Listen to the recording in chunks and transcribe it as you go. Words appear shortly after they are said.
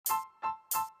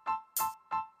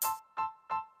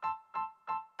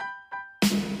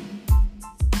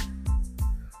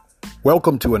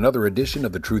Welcome to another edition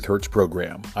of the Truth Hurts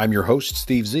program. I'm your host,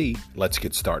 Steve Z. Let's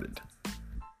get started.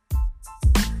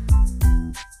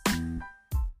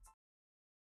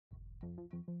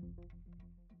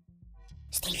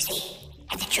 Steve Z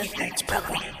and the Truth Hurts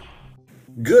program.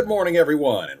 Good morning,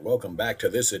 everyone, and welcome back to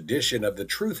this edition of the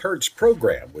Truth Hurts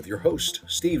program with your host,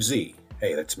 Steve Z.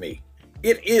 Hey, that's me.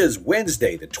 It is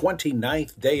Wednesday, the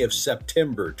 29th day of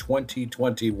September,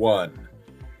 2021,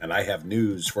 and I have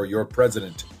news for your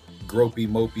president, Gropey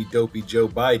Mopey Dopey Joe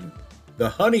Biden. The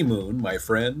honeymoon, my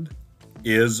friend,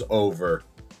 is over.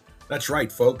 That's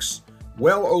right, folks.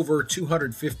 Well over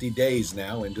 250 days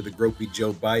now into the Gropey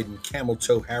Joe Biden Camel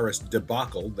Toe Harris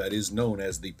debacle that is known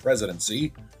as the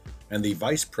presidency and the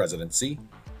vice presidency,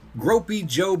 Gropey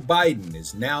Joe Biden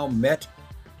is now met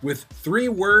with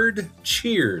three-word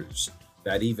cheers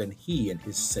that even he and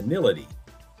his senility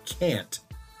can't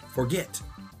forget.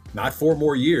 Not 4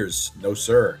 more years, no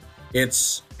sir.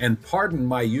 It's, and pardon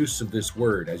my use of this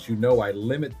word, as you know I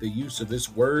limit the use of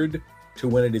this word to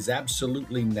when it is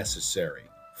absolutely necessary.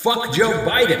 Fuck Joe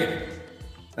Biden!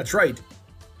 That's right,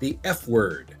 the F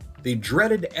word, the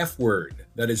dreaded F word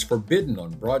that is forbidden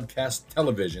on broadcast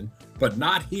television, but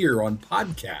not here on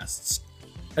podcasts,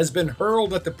 has been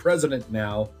hurled at the president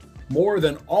now more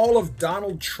than all of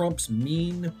Donald Trump's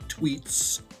mean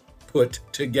tweets put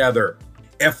together.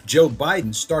 F Joe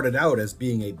Biden started out as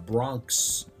being a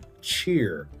Bronx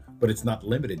cheer, but it's not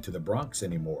limited to the Bronx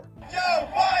anymore. Joe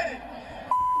Biden!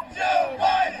 Joe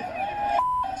Biden!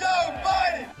 Joe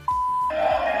Biden! Joe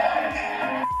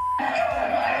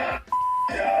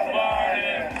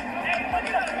Biden!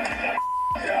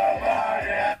 Joe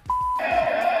Biden!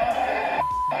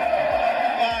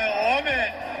 I love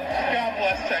it! God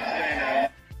bless Texas A&M.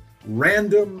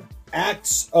 Random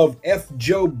acts of F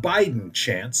Joe Biden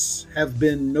chants have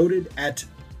been noted at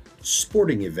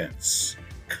sporting events,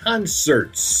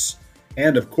 concerts,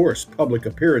 and of course, public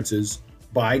appearances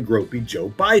by Gropey Joe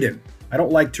Biden. I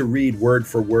don't like to read word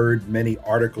for word many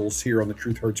articles here on the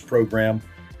Truth Hurts program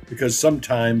because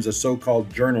sometimes a so-called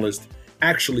journalist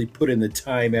actually put in the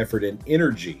time, effort, and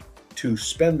energy to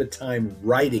spend the time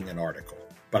writing an article.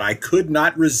 But I could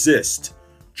not resist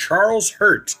Charles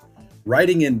Hurt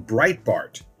writing in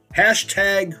Breitbart,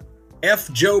 hashtag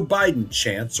F Joe Biden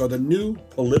chants are the new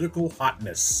political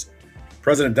hotness.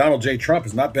 President Donald J. Trump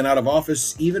has not been out of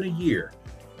office even a year,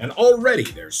 and already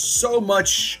there's so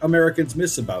much Americans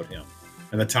miss about him.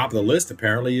 And the top of the list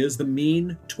apparently is the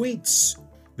mean tweets.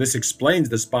 This explains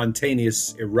the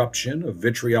spontaneous eruption of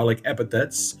vitriolic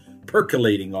epithets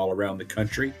percolating all around the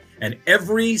country, and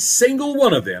every single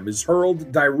one of them is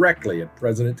hurled directly at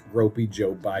President Gropey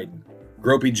Joe Biden.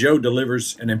 Gropey Joe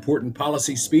delivers an important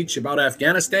policy speech about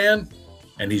Afghanistan,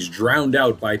 and he's drowned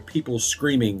out by people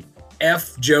screaming,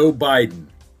 F Joe Biden.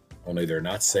 Only they're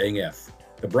not saying F.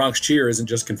 The Bronx cheer isn't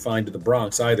just confined to the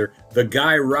Bronx either. The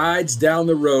guy rides down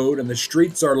the road and the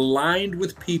streets are lined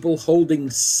with people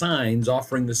holding signs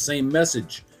offering the same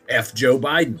message, F Joe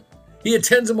Biden. He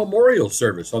attends a memorial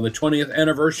service on the 20th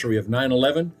anniversary of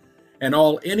 9/11, and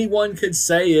all anyone could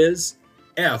say is,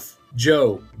 F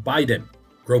Joe Biden.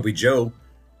 Gropey Joe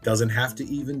doesn't have to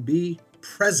even be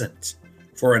present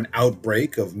for an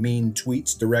outbreak of mean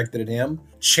tweets directed at him.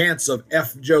 Chants of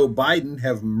F Joe Biden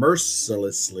have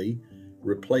mercilessly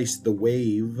replaced the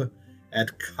wave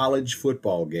at college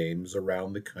football games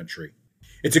around the country.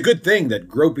 It's a good thing that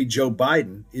Gropey Joe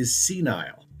Biden is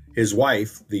senile. His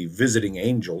wife, the visiting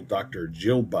angel, Dr.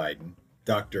 Jill Biden,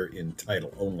 doctor in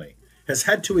title only, has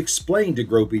had to explain to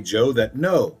Gropey Joe that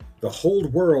no, the whole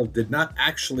world did not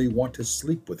actually want to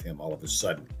sleep with him all of a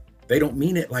sudden. They don't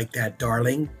mean it like that,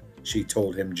 darling, she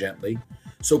told him gently.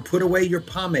 So put away your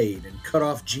pomade and cut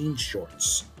off jean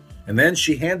shorts. And then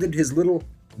she handed his little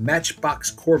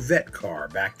Matchbox Corvette car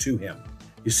back to him.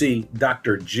 You see,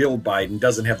 Dr. Jill Biden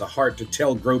doesn't have the heart to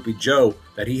tell Gropey Joe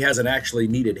that he hasn't actually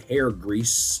needed hair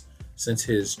grease since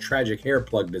his tragic hair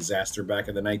plug disaster back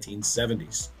in the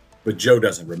 1970s. But Joe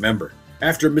doesn't remember.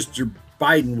 After Mr.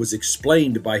 Biden was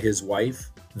explained by his wife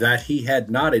that he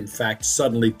had not in fact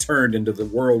suddenly turned into the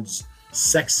world's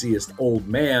sexiest old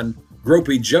man,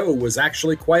 Gropey Joe was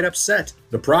actually quite upset.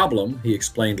 The problem, he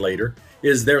explained later,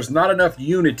 is there's not enough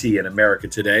unity in America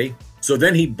today. So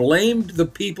then he blamed the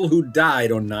people who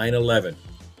died on 9/11.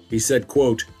 He said,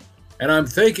 quote, and I'm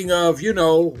thinking of,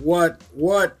 what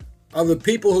of the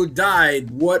people who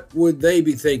died, what would they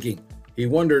be thinking? He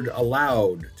wondered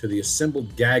aloud to the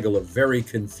assembled gaggle of very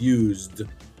confused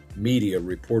media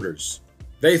reporters.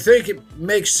 They think it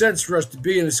makes sense for us to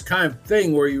be in this kind of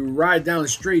thing where you ride down the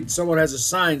street and someone has a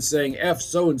sign saying F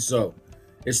so-and-so.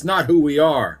 It's not who we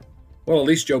are. Well, at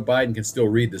least Joe Biden can still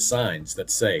read the signs that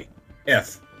say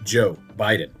F Joe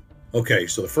Biden. Okay,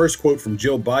 so the first quote from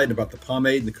Jill Biden about the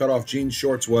pomade and the cutoff jean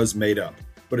shorts was made up,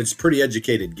 but it's a pretty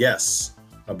educated guess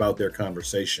about their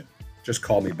conversation. Just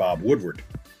call me Bob Woodward.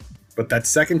 But that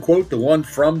second quote, the one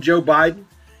from Joe Biden,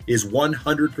 is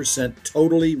 100%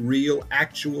 totally real,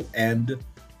 actual, and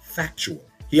factual.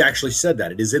 He actually said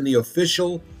that. It is in the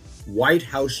official White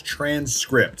House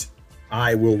transcript.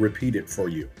 I will repeat it for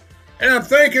you. And I'm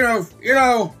thinking of,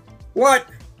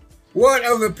 what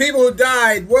of the people who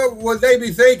died, what would they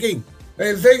be thinking?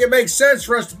 They think it makes sense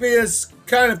for us to be this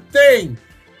kind of thing,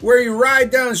 where you ride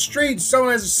down the street,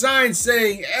 someone has a sign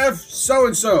saying, F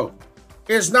so-and-so.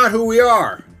 It's not who we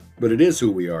are. But it is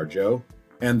who we are, Joe.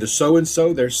 And the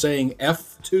so-and-so they're saying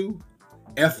F to?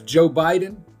 F Joe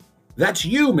Biden? That's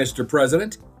you, Mr.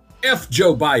 President. F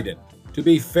Joe Biden. To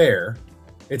be fair,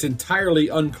 it's entirely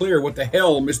unclear what the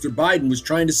hell Mr. Biden was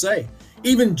trying to say.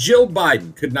 Even Jill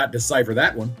Biden could not decipher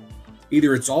that one.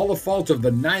 Either it's all the fault of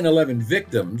the 9/11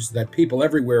 victims that people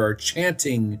everywhere are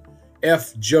chanting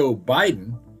F Joe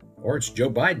Biden, or it's Joe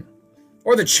Biden.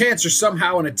 Or the chants are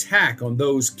somehow an attack on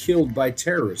those killed by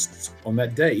terrorists on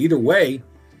that day. Either way,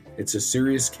 it's a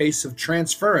serious case of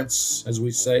transference, as we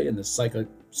say in the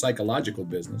psychological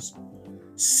business.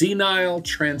 Senile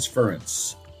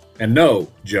transference. And no,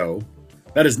 Joe,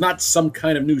 that is not some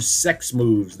kind of new sex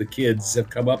moves the kids have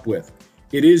come up with.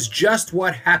 It is just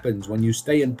what happens when you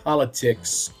stay in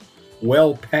politics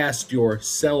well past your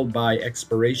sell-by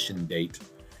expiration date,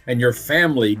 and your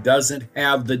family doesn't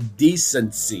have the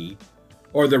decency,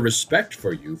 or the respect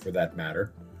for you, for that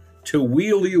matter, to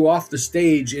wheel you off the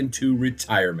stage into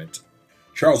retirement.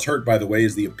 Charles Hurt, by the way,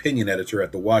 is the opinion editor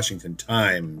at the Washington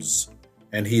Times,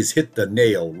 and he's hit the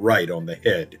nail right on the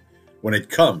head when it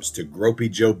comes to Gropey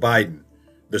Joe Biden,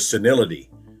 the senility,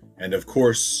 and of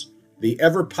course, the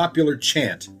ever-popular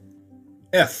chant,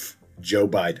 F Joe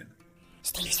Biden.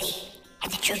 Steve Z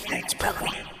and the Truth Nerds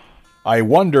program. I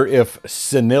wonder if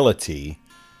senility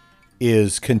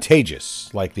is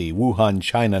contagious, like the Wuhan,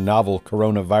 China novel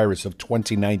coronavirus of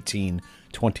 2019,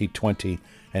 2020,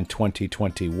 and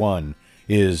 2021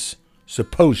 is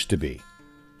supposed to be,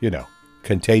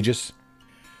 contagious.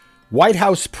 White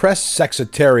House Press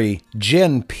Secretary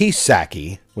Jen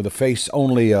Psaki, with a face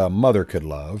only a mother could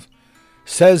love,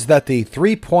 says that the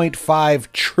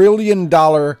 $3.5 trillion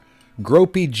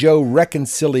Gropey Joe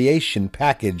reconciliation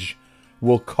package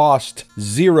will cost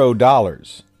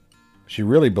 $0. She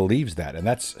really believes that, and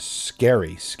that's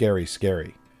scary, scary,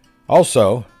 scary.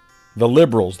 Also, the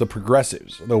liberals, the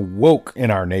progressives, the woke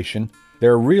in our nation,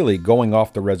 they're really going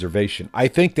off the reservation. I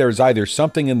think there's either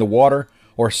something in the water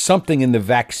or something in the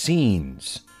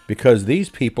vaccines, because these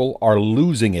people are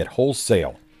losing it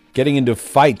wholesale, getting into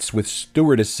fights with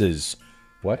stewardesses.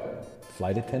 What?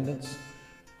 Flight attendants?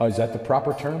 Oh, is that the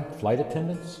proper term? Flight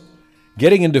attendants?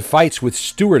 Getting into fights with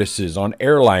stewardesses on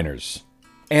airliners.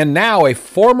 And now a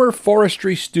former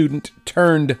forestry student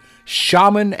turned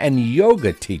shaman and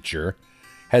yoga teacher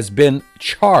has been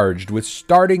charged with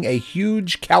starting a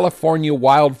huge California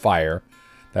wildfire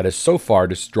that has so far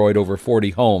destroyed over 40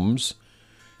 homes.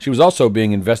 She was also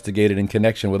being investigated in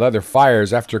connection with other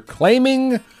fires after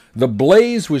claiming the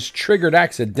blaze was triggered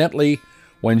accidentally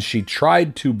when she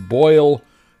tried to boil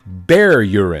bear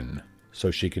urine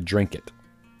so she could drink it.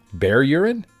 Bear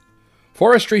urine?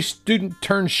 Forestry student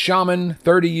turned shaman,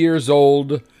 30 years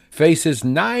old, faces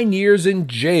 9 years in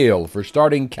jail for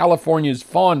starting California's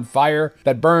Fawn Fire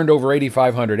that burned over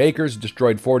 8,500 acres,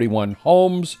 destroyed 41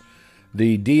 homes.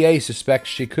 The DA suspects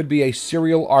she could be a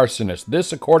serial arsonist.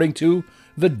 This, according to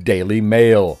the Daily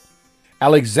Mail.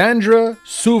 Alexandra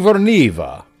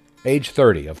Suverniva, age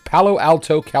 30, of Palo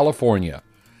Alto, California,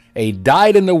 a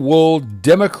dyed-in-the-wool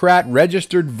Democrat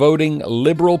registered voting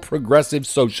liberal progressive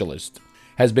socialist,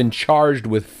 has been charged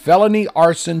with felony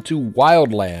arson to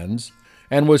wildlands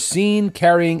and was seen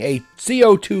carrying a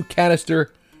CO2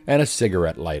 canister and a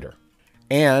cigarette lighter.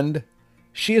 And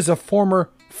she is a former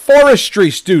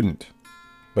forestry student,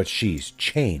 but she's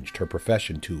changed her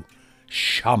profession to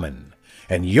shaman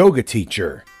and yoga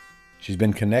teacher. She's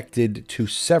been connected to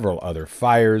several other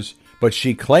fires, but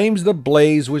she claims the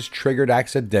blaze was triggered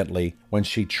accidentally when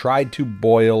she tried to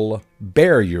boil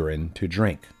bear urine to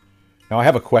drink. Now, I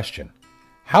have a question.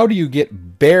 How do you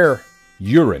get bear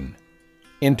urine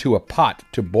into a pot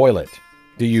to boil it?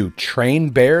 Do you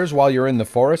train bears while you're in the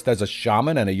forest as a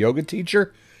shaman and a yoga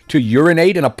teacher to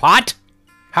urinate in a pot?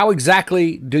 How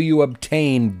exactly do you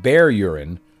obtain bear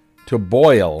urine to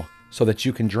boil so that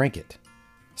you can drink it?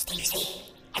 Steve Z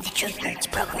and the Truth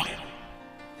Nerds program.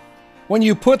 When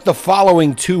you put the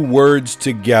following two words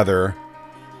together,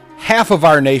 half of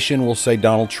our nation will say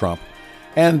Donald Trump,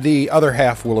 and the other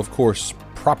half will, of course,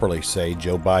 properly say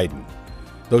Joe Biden.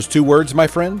 Those two words, my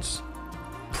friends,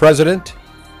 President,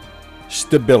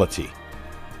 stability.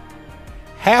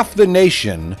 Half the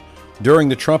nation during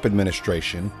the Trump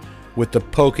administration, with the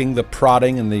poking, the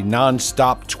prodding, and the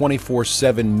nonstop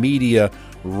 24/7 media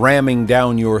ramming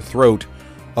down your throat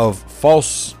of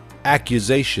false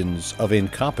accusations of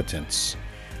incompetence,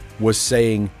 was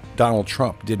saying Donald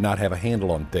Trump did not have a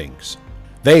handle on things.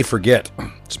 They forget,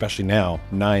 especially now,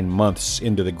 9 months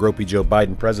into the gropey Joe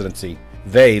Biden presidency,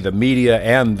 they, the media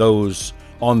and those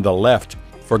on the left,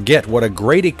 forget what a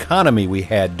great economy we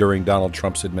had during Donald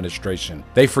Trump's administration.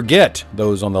 They forget,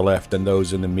 those on the left and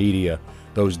those in the media,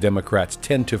 those Democrats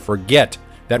tend to forget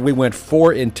that we went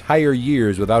 4 entire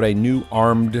years without a new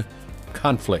armed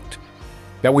conflict.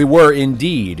 That we were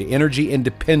indeed energy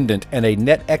independent and a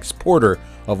net exporter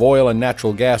of oil and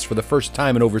natural gas for the first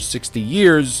time in over 60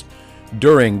 years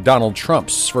during Donald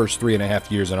Trump's first 3.5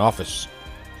 years in office.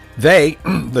 They,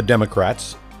 the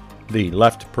Democrats, the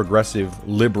left, progressive,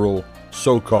 liberal,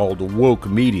 so-called woke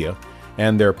media,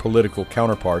 and their political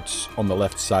counterparts on the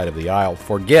left side of the aisle,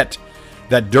 forget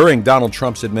that during Donald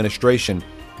Trump's administration,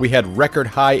 we had record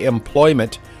high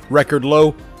employment, record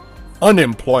low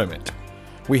unemployment.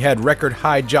 We had record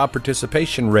high job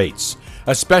participation rates,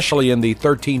 especially in the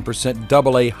 13%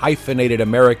 AA hyphenated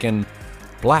American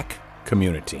black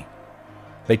community.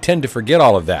 They tend to forget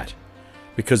all of that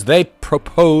because they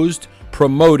proposed,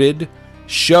 promoted,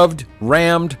 shoved,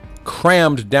 rammed,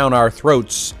 crammed down our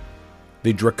throats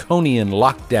the draconian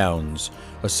lockdowns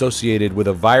associated with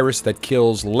a virus that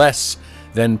kills less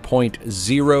than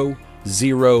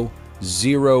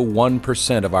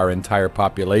 0.0001% of our entire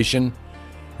population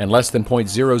and less than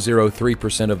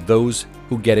 0.003% of those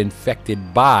who get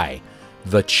infected by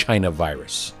the China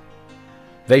virus.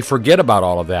 They forget about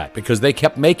all of that because they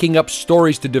kept making up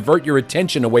stories to divert your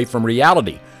attention away from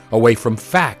reality, away from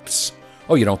facts.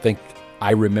 Oh, you don't think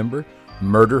I remember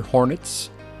murder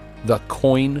hornets, the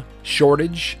coin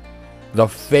shortage, the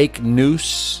fake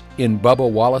noose in Bubba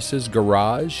Wallace's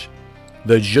garage,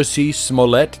 the Jussie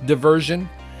Smollett diversion?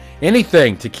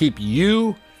 Anything to keep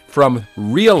you from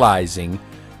realizing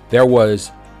there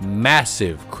was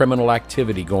massive criminal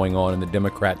activity going on in the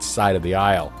Democrat side of the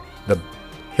aisle. The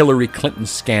Hillary Clinton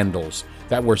scandals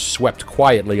that were swept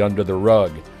quietly under the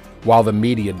rug while the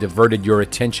media diverted your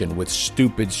attention with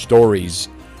stupid stories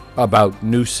about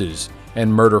nooses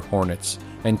and murder hornets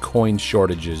and coin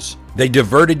shortages. They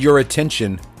diverted your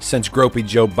attention since gropey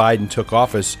Joe Biden took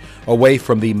office away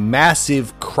from the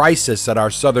massive crisis at our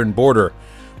southern border,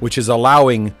 which is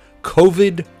allowing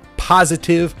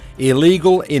COVID-positive,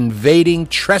 illegal, invading,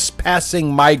 trespassing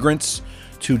migrants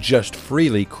to just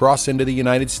freely cross into the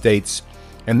United States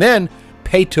and then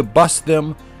pay to bus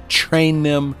them, train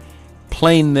them,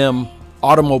 plane them,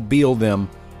 automobile them,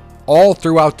 all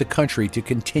throughout the country to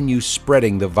continue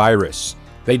spreading the virus.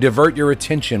 They divert your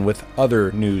attention with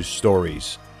other news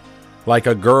stories, like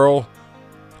a girl,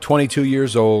 22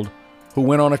 years old, who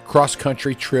went on a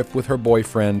cross-country trip with her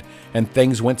boyfriend and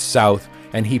things went south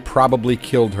and he probably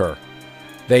killed her.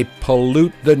 They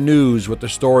pollute the news with the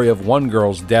story of one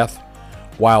girl's death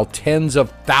while tens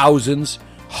of thousands,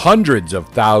 hundreds of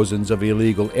thousands of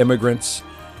illegal immigrants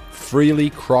freely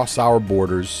cross our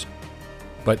borders.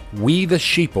 But we, the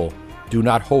sheeple, do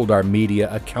not hold our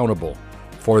media accountable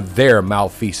for their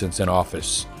malfeasance in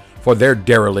office, for their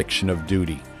dereliction of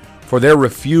duty, for their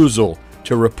refusal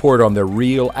to report on the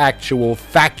real, actual,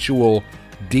 factual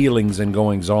dealings and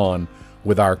goings-on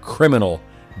with our criminal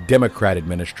Democrat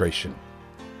administration.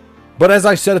 But as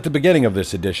I said at the beginning of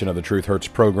this edition of the Truth Hurts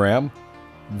program,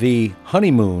 the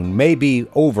honeymoon may be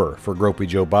over for gropey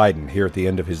Joe Biden here at the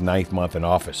end of his 9th month in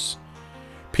office.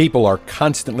 People are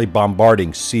constantly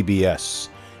bombarding CBS,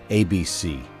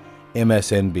 ABC,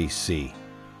 MSNBC,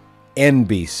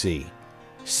 NBC,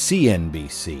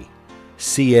 CNBC,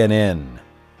 CNN,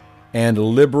 and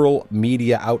liberal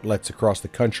media outlets across the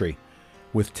country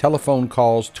with telephone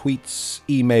calls, tweets,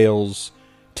 emails,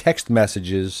 text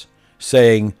messages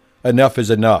saying, enough is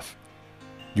enough.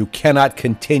 You cannot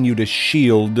continue to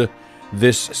shield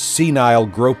this senile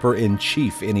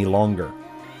groper-in-chief any longer.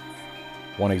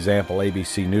 One example,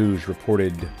 ABC News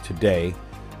reported today,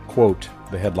 quote,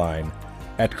 the headline,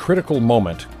 "At critical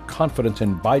moment, confidence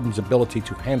in Biden's ability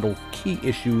to handle key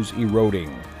issues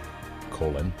eroding,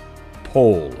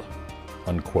 poll,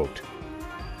 unquote."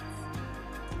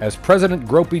 As President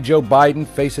gropey Joe Biden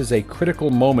faces a critical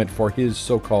moment for his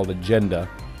so-called agenda,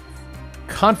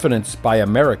 confidence by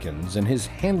Americans in his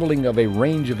handling of a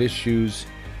range of issues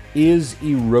is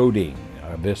eroding.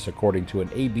 This according to an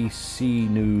ABC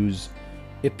News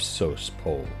Ipsos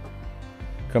poll.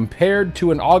 Compared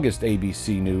to an August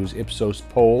ABC News Ipsos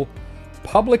poll,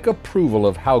 public approval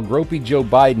of how gropey Joe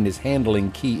Biden is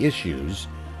handling key issues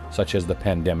such as the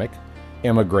pandemic,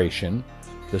 immigration,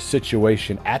 the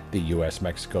situation at the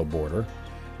U.S.-Mexico border,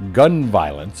 gun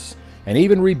violence, and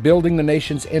even rebuilding the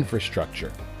nation's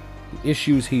infrastructure. The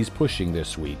issues he's pushing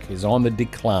this week is on the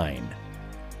decline.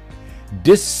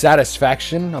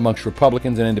 Dissatisfaction amongst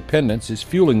Republicans and independents is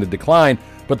fueling the decline,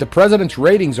 but the president's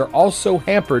ratings are also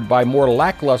hampered by more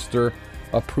lackluster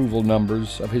approval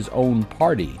numbers of his own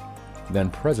party than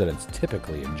presidents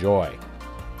typically enjoy.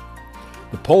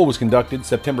 The poll was conducted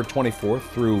September 24th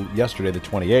through yesterday the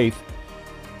 28th,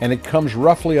 and it comes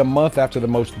roughly a month after the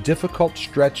most difficult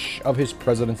stretch of his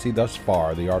presidency thus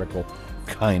far, the article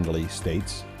kindly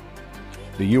states.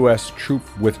 The U.S. troop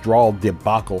withdrawal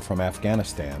debacle from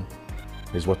Afghanistan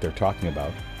is what they're talking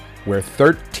about, where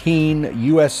 13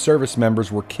 U.S. service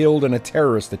members were killed in a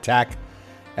terrorist attack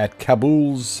at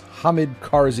Kabul's Hamid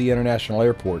Karzai International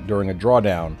Airport during a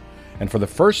drawdown. And for the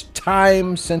first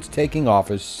time since taking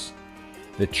office,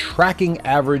 the tracking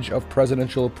average of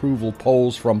presidential approval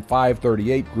polls from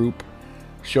 538 Group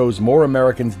shows more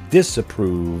Americans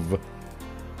disapprove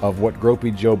of what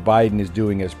Gropey Joe Biden is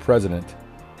doing as president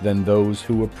than those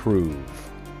who approve.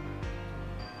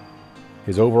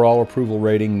 His overall approval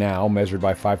rating now, measured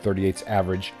by 538's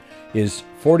average, is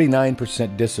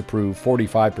 49% disapprove,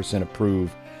 45%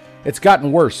 approve. It's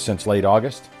gotten worse since late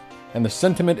August, and the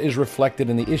sentiment is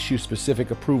reflected in the issue-specific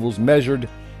approvals measured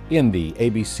in the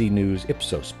ABC News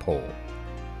Ipsos poll.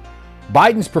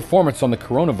 Biden's performance on the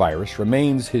coronavirus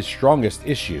remains his strongest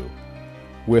issue,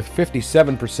 with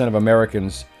 57% of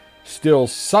Americans still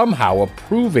somehow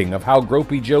approving of how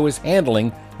Gropey Joe is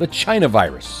handling the China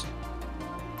virus.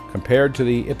 Compared to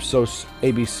the Ipsos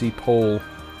ABC poll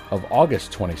of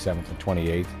August 27th and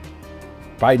 28th,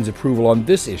 Biden's approval on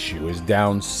this issue is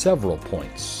down several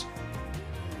points.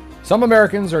 Some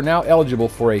Americans are now eligible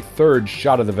for a third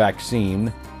shot of the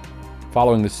vaccine,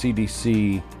 following the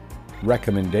CDC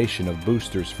recommendation of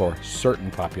boosters for certain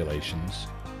populations.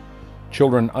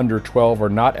 Children under 12 are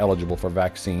not eligible for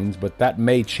vaccines, but that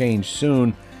may change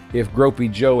soon if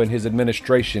Gropey Joe and his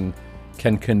administration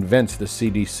can convince the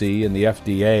CDC and the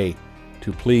FDA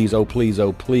to please, oh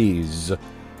please,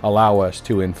 allow us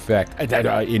to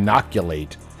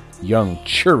inoculate young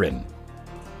children.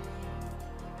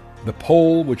 The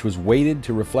poll, which was weighted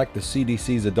to reflect the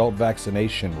CDC's adult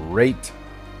vaccination rate,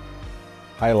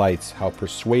 highlights how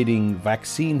persuading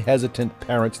vaccine-hesitant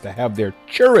parents to have their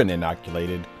children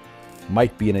inoculated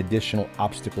might be an additional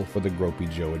obstacle for the Gropey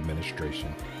Joe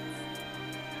administration.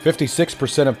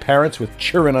 56% of parents with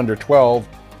children under 12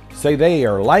 say they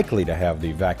are likely to have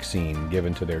the vaccine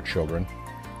given to their children,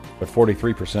 but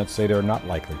 43% say they're not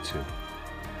likely to.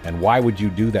 And why would you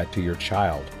do that to your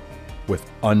child with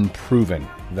unproven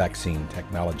vaccine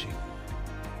technology?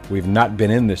 We've not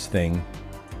been in this thing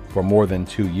for more than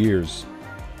 2 years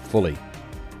fully,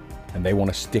 and they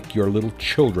want to stick your little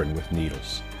children with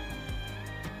needles.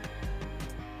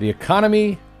 The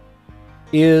economy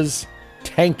is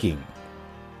tanking,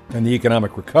 and the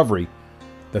economic recovery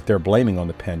that they're blaming on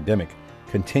the pandemic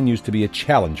continues to be a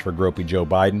challenge for Gropey Joe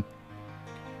Biden.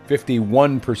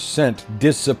 51%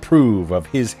 disapprove of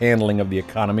his handling of the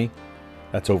economy.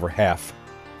 That's over half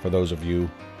for those of you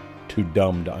too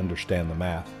dumb to understand the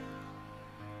math.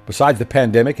 Besides the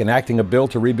pandemic, enacting a bill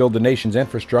to rebuild the nation's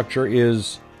infrastructure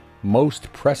is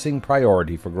most pressing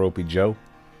priority for Gropey Joe.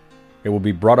 It will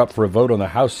be brought up for a vote on the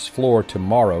House floor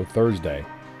tomorrow, Thursday.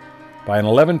 By an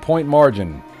 11-point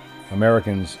margin,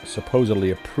 Americans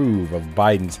supposedly approve of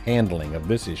Biden's handling of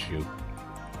this issue,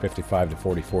 55 to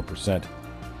 44%.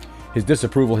 His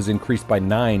disapproval has increased by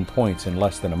 9 points in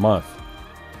less than a month.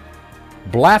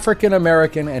 Blafrican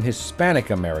American and Hispanic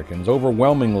Americans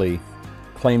overwhelmingly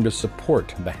claim to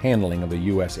support the handling of the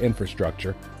U.S.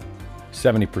 infrastructure.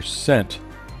 70%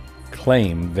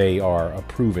 claim they are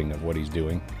approving of what he's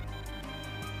doing.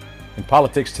 In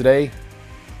politics today,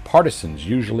 partisans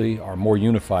usually are more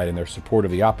unified in their support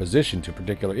of the opposition to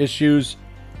particular issues.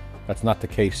 That's not the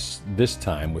case this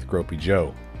time with Gropey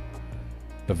Joe.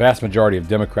 The vast majority of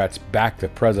Democrats back the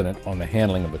president on the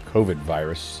handling of the COVID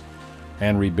virus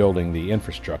and rebuilding the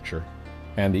infrastructure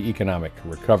and the economic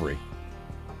recovery.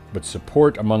 But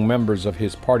support among members of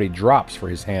his party drops for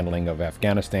his handling of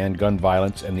Afghanistan, gun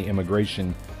violence, and the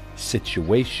immigration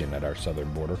situation at our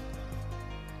southern border.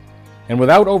 And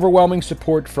without overwhelming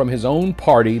support from his own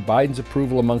party, Biden's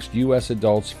approval amongst U.S.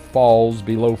 adults falls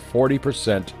below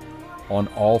 40% on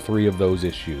all three of those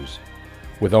issues,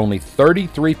 with only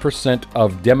 33%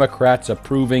 of Democrats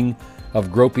approving of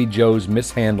Gropey Joe's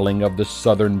mishandling of the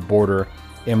southern border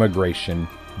immigration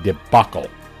debacle.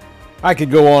 I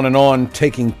could go on,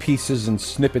 taking pieces and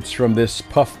snippets from this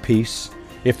puff piece.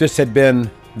 If this had been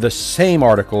the same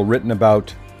article written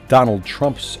about Donald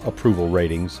Trump's approval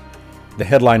ratings, the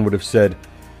headline would have said,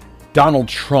 Donald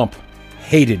Trump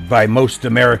hated by most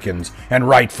Americans, and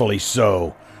rightfully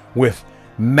so, with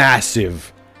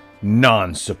massive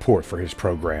non-support for his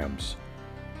programs.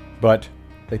 But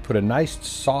they put a nice,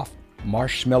 soft,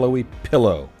 marshmallowy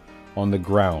pillow on the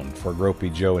ground for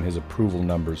Gropey Joe and his approval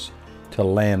numbers to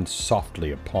land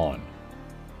softly upon,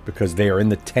 because they are in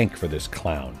the tank for this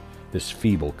clown, this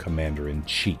feeble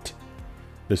commander-in-chief.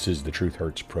 This is the Truth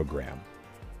Hurts program.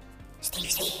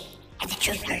 Steve Z and the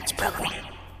Truth Hurts program.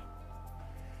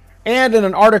 And in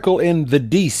an article in the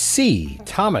DC,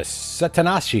 Thomas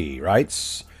Satanashi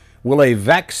writes, will a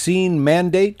vaccine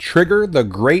mandate trigger the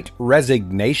Great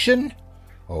Resignation?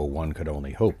 Oh, one could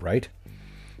only hope, right?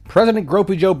 President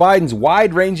Gropey Joe Biden's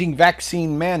wide-ranging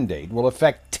vaccine mandate will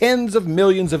affect tens of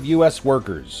millions of U.S.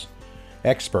 workers.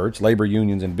 Experts, labor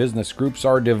unions, and business groups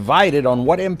are divided on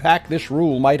what impact this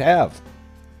rule might have.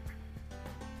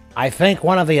 I think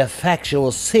one of the effects you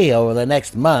will see over the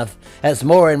next month as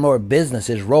more and more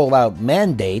businesses roll out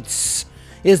mandates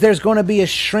is there's going to be a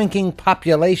shrinking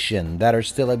population that are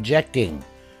still objecting.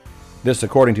 This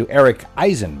according to Eric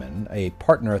Eisenman, a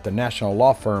partner at the national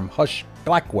law firm Hush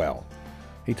Blackwell.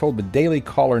 He told the Daily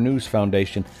Caller News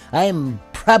Foundation, I'm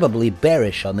probably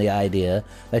bearish on the idea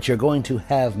that you're going to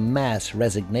have mass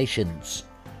resignations.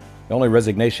 The only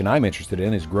resignation I'm interested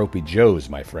in is Gropey Joe's,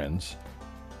 my friends.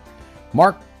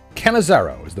 Mark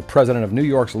Cannizzaro is the president of New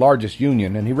York's largest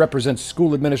union, and he represents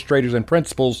school administrators and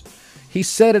principals. He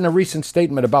said in a recent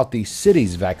statement about the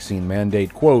city's vaccine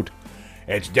mandate, quote,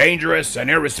 it's dangerous and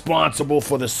irresponsible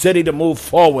for the city to move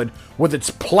forward with its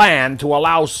plan to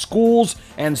allow schools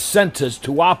and centers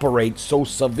to operate so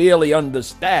severely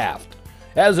understaffed.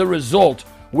 As a result,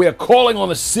 we are calling on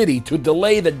the city to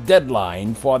delay the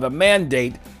deadline for the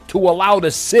mandate to allow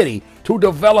the city to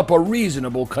develop a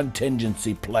reasonable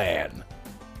contingency plan.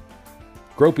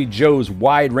 Gropey Joe's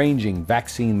wide-ranging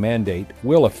vaccine mandate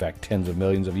will affect tens of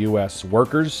millions of U.S.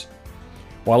 workers.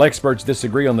 While experts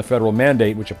disagree on the federal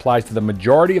mandate, which applies to the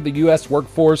majority of the U.S.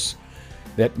 workforce,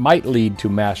 that might lead to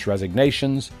mass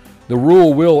resignations, the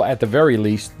rule will, at the very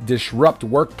least, disrupt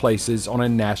workplaces on a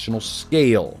national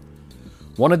scale.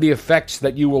 One of the effects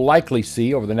that you will likely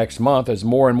see over the next month as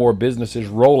more and more businesses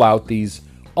roll out these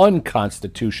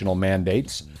unconstitutional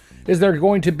mandates is there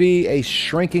going to be a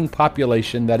shrinking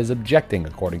population that is objecting,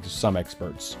 according to some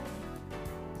experts.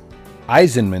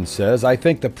 Eisenman says, I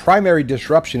think the primary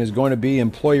disruption is going to be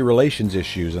employee relations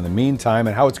issues in the meantime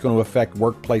and how it's going to affect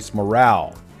workplace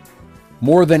morale.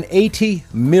 More than 80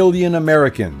 million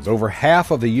Americans, over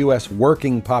half of the U.S.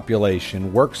 working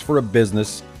population, works for a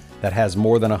business that has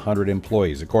more than 100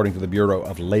 employees, according to the Bureau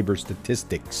of Labor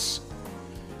Statistics.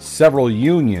 Several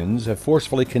unions have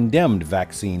forcefully condemned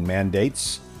vaccine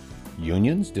mandates.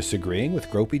 Unions disagreeing with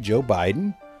Gropey Joe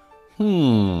Biden?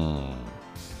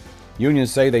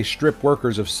 Unions say they strip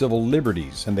workers of civil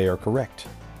liberties, and they are correct.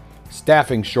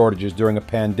 Staffing shortages during a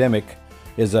pandemic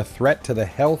is a threat to the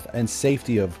health and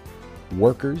safety of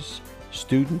workers,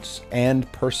 students,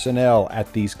 and personnel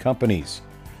at these companies.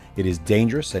 It is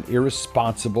dangerous and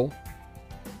irresponsible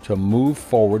to move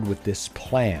forward with this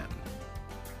plan.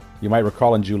 You might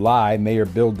recall in July, Mayor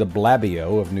Bill de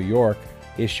Blasio of New York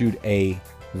issued a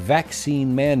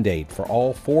vaccine mandate for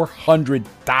all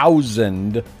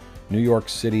 400,000 New York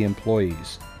City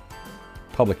employees.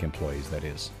 Public employees, that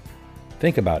is.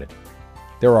 Think about it.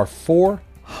 There are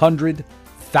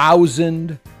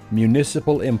 400,000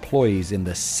 municipal employees in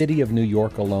the city of New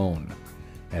York alone,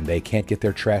 and they can't get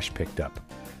their trash picked up.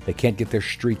 They can't get their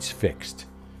streets fixed.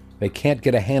 They can't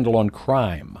get a handle on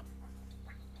crime.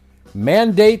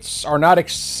 Mandates are not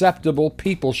acceptable.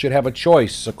 People should have a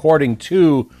choice, according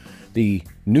to the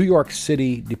New York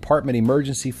City Department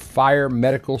Emergency Fire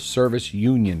Medical Service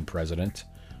Union President,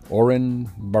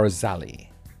 Oren Barzali.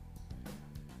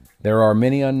 There are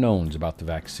many unknowns about the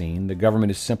vaccine. The government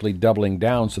is simply doubling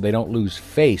down so they don't lose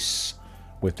face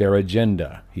with their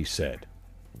agenda, he said.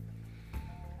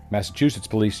 Massachusetts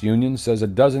Police Union says a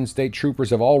dozen state troopers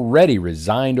have already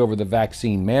resigned over the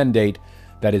vaccine mandate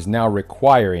that is now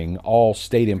requiring all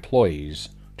state employees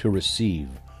to receive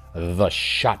the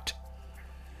shot.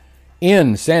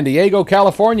 In San Diego,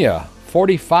 California,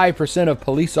 45% of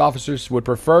police officers would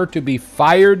prefer to be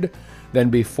fired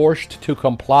than be forced to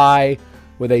comply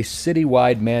with a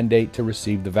citywide mandate to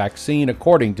receive the vaccine,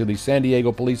 according to the San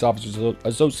Diego Police Officers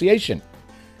Association.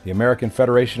 The American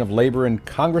Federation of Labor and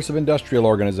Congress of Industrial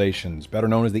Organizations, better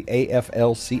known as the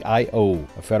AFL-CIO,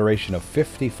 a federation of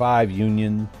 55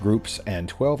 union groups and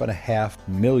 12.5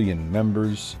 million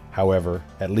members. However,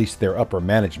 at least their upper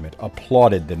management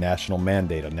applauded the national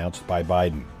mandate announced by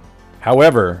Biden.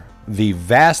 However, the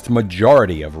vast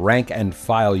majority of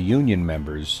rank-and-file union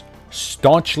members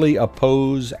staunchly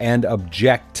oppose and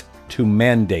object to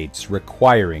mandates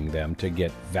requiring them to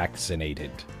get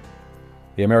vaccinated.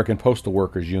 The American Postal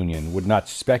Workers Union would not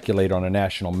speculate on a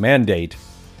national mandate,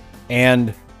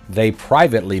 and they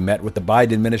privately met with the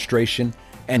Biden administration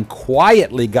and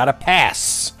quietly got a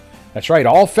pass. That's right,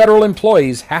 all federal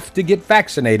employees have to get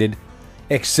vaccinated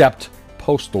except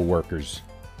postal workers.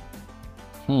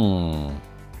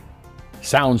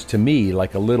 Sounds to me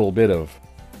like a little bit of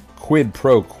quid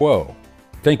pro quo.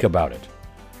 Think about it.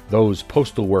 Those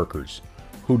postal workers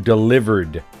who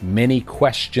delivered many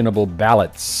questionable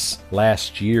ballots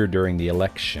last year during the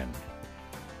election,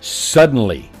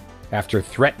 suddenly, after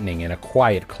threatening in a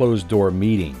quiet closed-door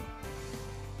meeting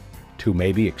to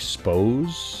maybe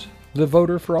expose the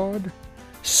voter fraud,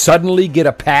 suddenly get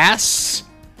a pass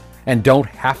and don't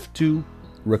have to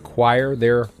require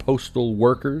their postal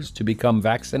workers to become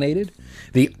vaccinated.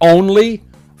 The only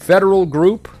federal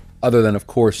group, other than, of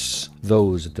course,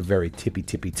 those at the very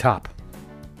tippy top,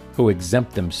 who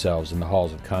exempt themselves in the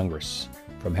halls of Congress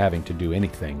from having to do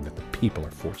anything that the people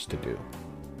are forced to do.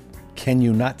 Can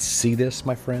you not see this,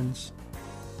 my friends?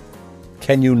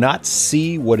 Can you not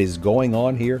see what is going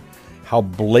on here? How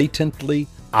blatantly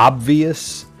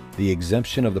obvious the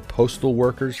exemption of the postal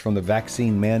workers from the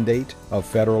vaccine mandate of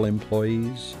federal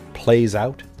employees plays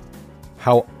out?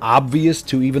 How obvious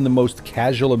to even the most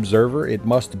casual observer it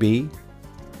must be?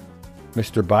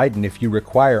 Mr. Biden, if you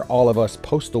require all of us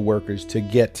postal workers to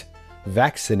get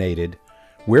vaccinated,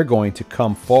 we're going to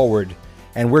come forward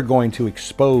and we're going to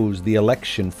expose the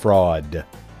election fraud.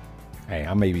 Hey,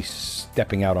 I may be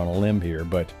stepping out on a limb here,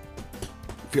 but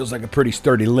it feels like a pretty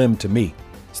sturdy limb to me.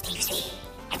 Steve Z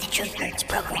and the Truth Hurts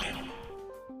program.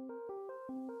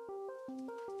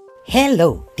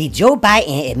 Hello. The Joe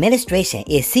Biden administration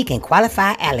is seeking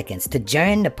qualified applicants to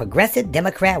join the progressive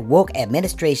Democrat woke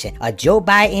administration of Joe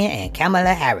Biden and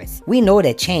Kamala Harris. We know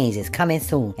that change is coming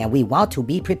soon and we want to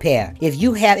be prepared. If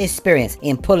you have experience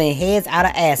in pulling heads out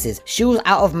of asses, shoes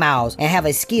out of mouths, and have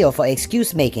a skill for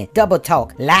excuse making, double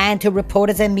talk, lying to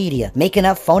reporters and media, making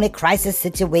up phony crisis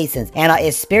situations, and are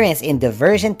experienced in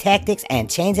diversion tactics and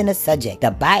changing the subject,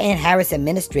 the Biden-Harris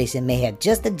administration may have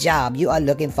just the job you are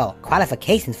looking for.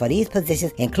 Qualifications for these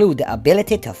positions include the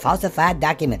ability to falsify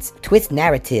documents, twist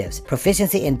narratives,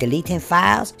 proficiency in deleting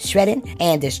files, shredding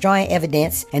and destroying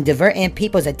evidence, and diverting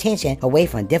people's attention away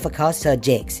from difficult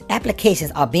subjects.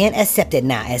 Applications are being accepted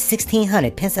now at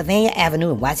 1600 Pennsylvania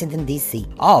Avenue in Washington, D.C.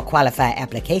 All qualified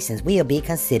applications will be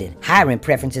considered. Hiring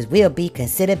preferences will be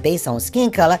considered based on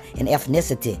skin color and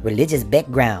ethnicity, religious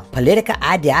background, political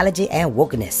ideology, and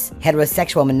wokeness.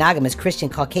 Heterosexual monogamous Christian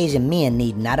Caucasian men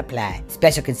need not apply.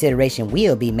 Special consideration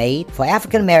will be made for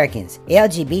African Americans,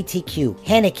 LGBTQ,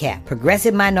 handicapped,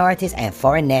 progressive minorities, and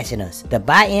foreign nationals. The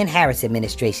Biden-Harris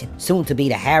administration, soon to be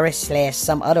the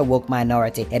Harris/some other woke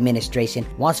minority administration,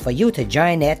 wants for you to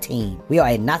join their team. We are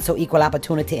a not so equal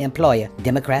opportunity employer,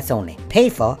 Democrats only.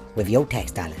 Paid for with your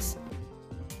tax dollars.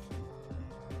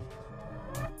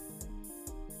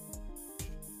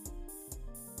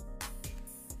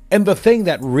 And the thing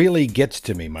that really gets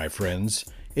to me, my friends,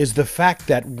 is the fact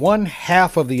that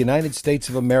 1/2 of the United States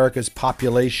of America's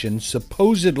population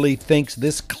supposedly thinks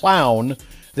this clown,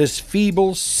 this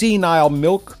feeble, senile,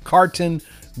 milk carton,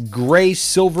 gray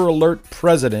silver alert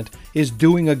president is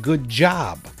doing a good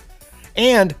job.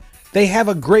 And they have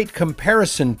a great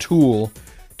comparison tool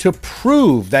to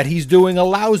prove that he's doing a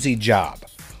lousy job.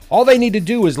 All they need to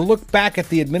do is look back at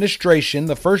the administration,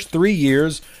 the first 3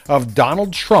 years of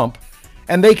Donald Trump,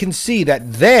 and they can see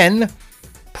that then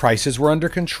prices were under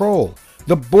control.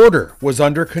 The border was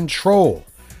under control.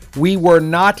 We were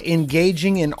not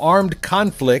engaging in armed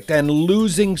conflict and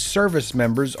losing service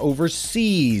members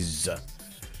overseas.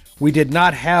 We did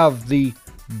not have the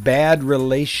bad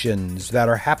relations that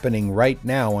are happening right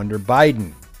now under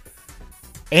Biden.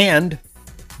 And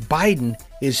Biden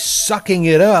is sucking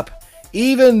it up,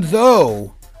 even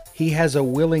though he has a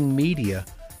willing media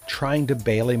trying to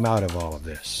bail him out of all of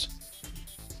this.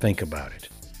 Think about it.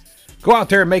 Go out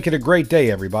there and make it a great day,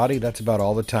 everybody. That's about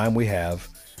all the time we have.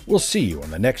 We'll see you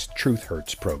on the next Truth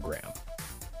Hurts program.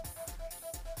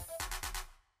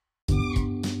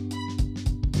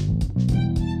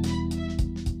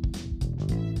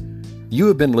 You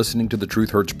have been listening to the Truth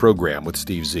Hurts program with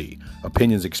Steve Z.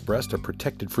 Opinions expressed are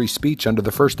protected free speech under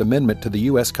the First Amendment to the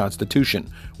U.S.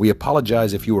 Constitution. We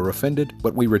apologize if you were offended,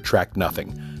 but we retract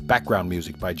nothing. Background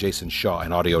music by Jason Shaw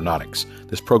and Audionautics.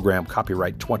 This program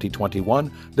copyright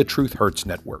 2021, the Truth Hurts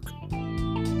Network.